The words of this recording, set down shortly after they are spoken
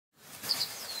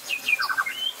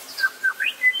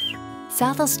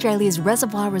South Australia's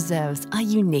reservoir reserves are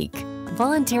unique.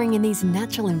 Volunteering in these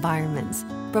natural environments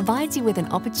provides you with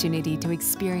an opportunity to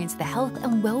experience the health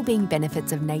and well-being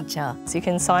benefits of nature. So you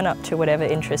can sign up to whatever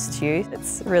interests you.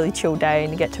 It's a really chill day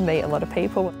and you get to meet a lot of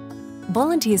people.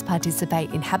 Volunteers participate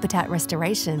in habitat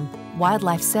restoration,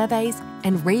 wildlife surveys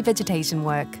and revegetation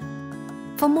work.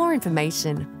 For more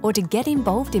information or to get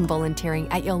involved in volunteering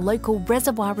at your local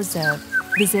reservoir reserve,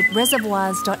 visit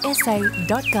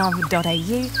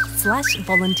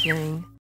reservoirs.sa.gov.au/volunteering.